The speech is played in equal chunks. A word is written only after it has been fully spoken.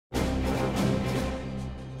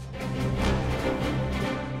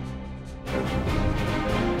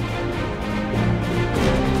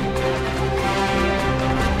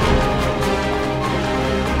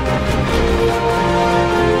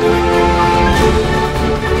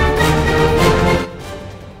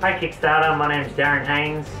KickStarter, my name is Darren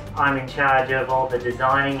Haynes. I'm in charge of all the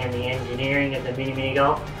designing and the engineering of the Mini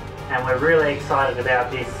Golf, and we're really excited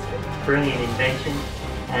about this brilliant invention,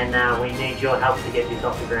 and we need your help to get this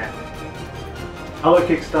off the ground. Hello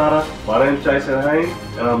KickStarter, my name is Jason Haynes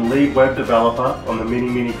and I'm lead web developer on the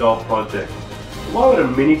Mini Golf project. Why would a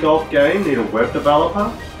mini golf game need a web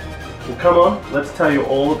developer? Well, come on, let's tell you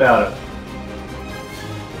all about it.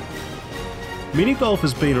 Mini golf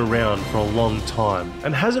has been around for a long time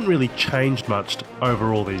and hasn't really changed much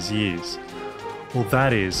over all these years. Well,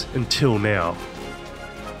 that is, until now.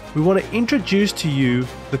 We want to introduce to you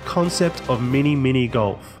the concept of mini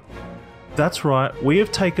golf. That's right, we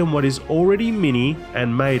have taken what is already mini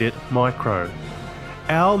and made it micro.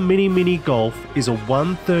 Our mini golf is a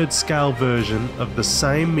 1/3 scale version of the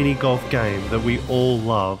same mini golf game that we all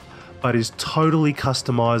love, but is totally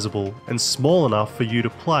customizable and small enough for you to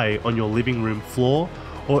play on your living room floor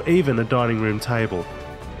or even a dining room table.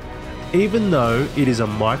 Even though it is a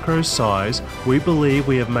micro size, we believe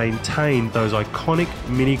we have maintained those iconic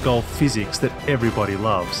mini golf physics that everybody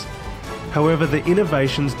loves. However, the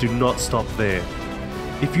innovations do not stop there.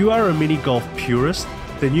 If you are a mini golf purist,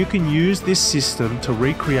 then you can use this system to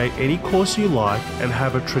recreate any course you like and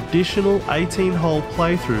have a traditional 18-hole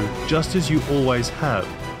playthrough just as you always have.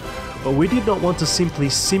 But we did not want to simply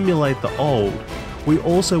simulate the old, we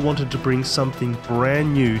also wanted to bring something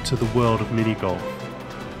brand new to the world of mini golf.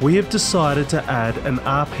 We have decided to add an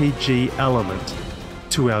RPG element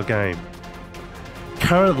to our game.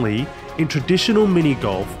 Currently, in traditional mini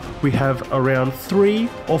golf, we have around 3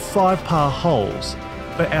 or 5 par holes,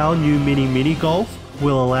 but our new mini golf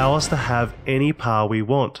will allow us to have any par we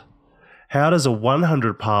want. How does a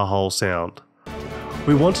 100 par hole sound?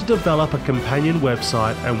 We want to develop a companion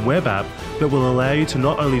website and web app that will allow you to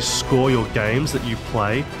not only score your games that you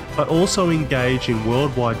play, but also engage in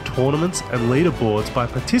worldwide tournaments and leaderboards by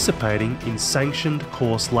participating in sanctioned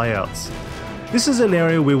course layouts. This is an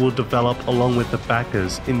area we will develop along with the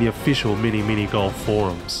backers in the official Mini Golf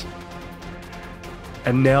forums.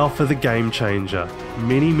 And now for the game changer,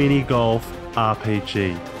 Mini Golf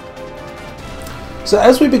RPG. So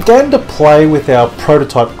as we began to play with our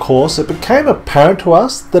prototype course, it became apparent to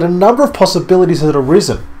us that a number of possibilities had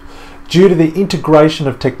arisen due to the integration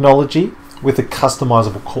of technology with a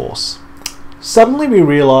customizable course. Suddenly we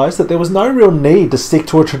realized that there was no real need to stick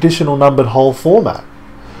to a traditional numbered hole format.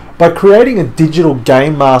 By creating a digital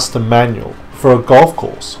game master manual for a golf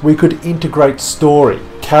course, we could integrate story,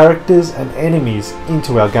 characters and enemies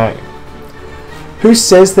into our game. Who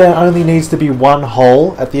says there only needs to be 1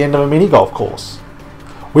 hole at the end of a mini golf course?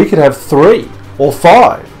 We could have 3 or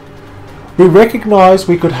 5. We recognised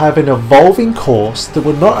we could have an evolving course that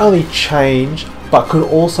would not only change but could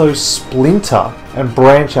also splinter and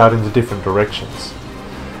branch out into different directions.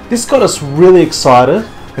 This got us really excited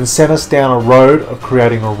and sent us down a road of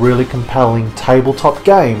creating a really compelling tabletop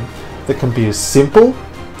game that can be as simple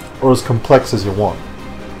or as complex as you want.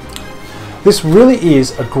 This really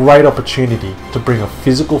is a great opportunity to bring a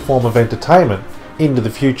physical form of entertainment into the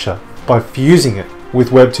future by fusing it with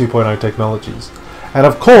Web 2.0 technologies. And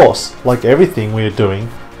of course, like everything we are doing,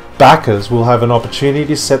 backers will have an opportunity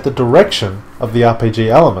to set the direction of the RPG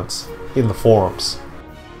elements in the forums.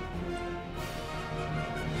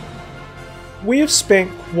 We have spent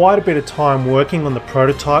quite a bit of time working on the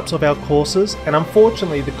prototypes of our courses, and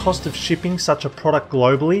unfortunately the cost of shipping such a product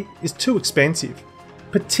globally is too expensive,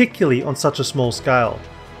 particularly on such a small scale.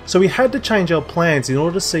 So we had to change our plans in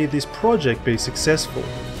order to see this project be successful.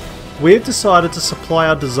 We have decided to supply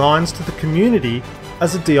our designs to the community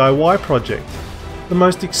as a DIY project. The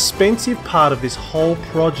most expensive part of this whole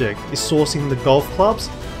project is sourcing the golf clubs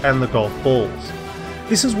and the golf balls.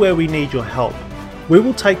 This is where we need your help. We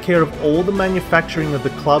will take care of all the manufacturing of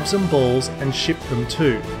the clubs and balls and ship them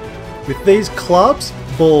too. With these clubs,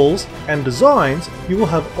 balls and designs, you will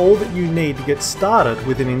have all that you need to get started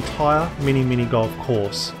with an entire mini golf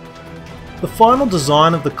course. The final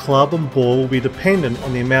design of the club and ball will be dependent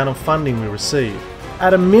on the amount of funding we receive.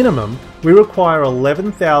 At a minimum, we require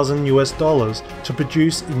 $11,000 US to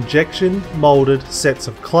produce injection molded sets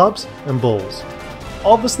of clubs and balls.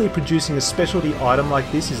 Obviously producing a specialty item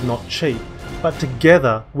like this is not cheap, but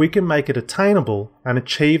together we can make it attainable and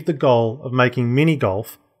achieve the goal of making mini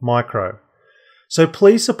golf micro. So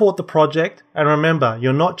please support the project, and remember,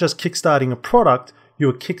 you're not just kickstarting a product,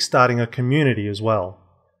 you're kickstarting a community as well.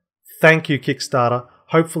 Thank you, Kickstarter.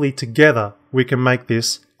 Hopefully together we can make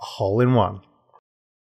this a hole in one.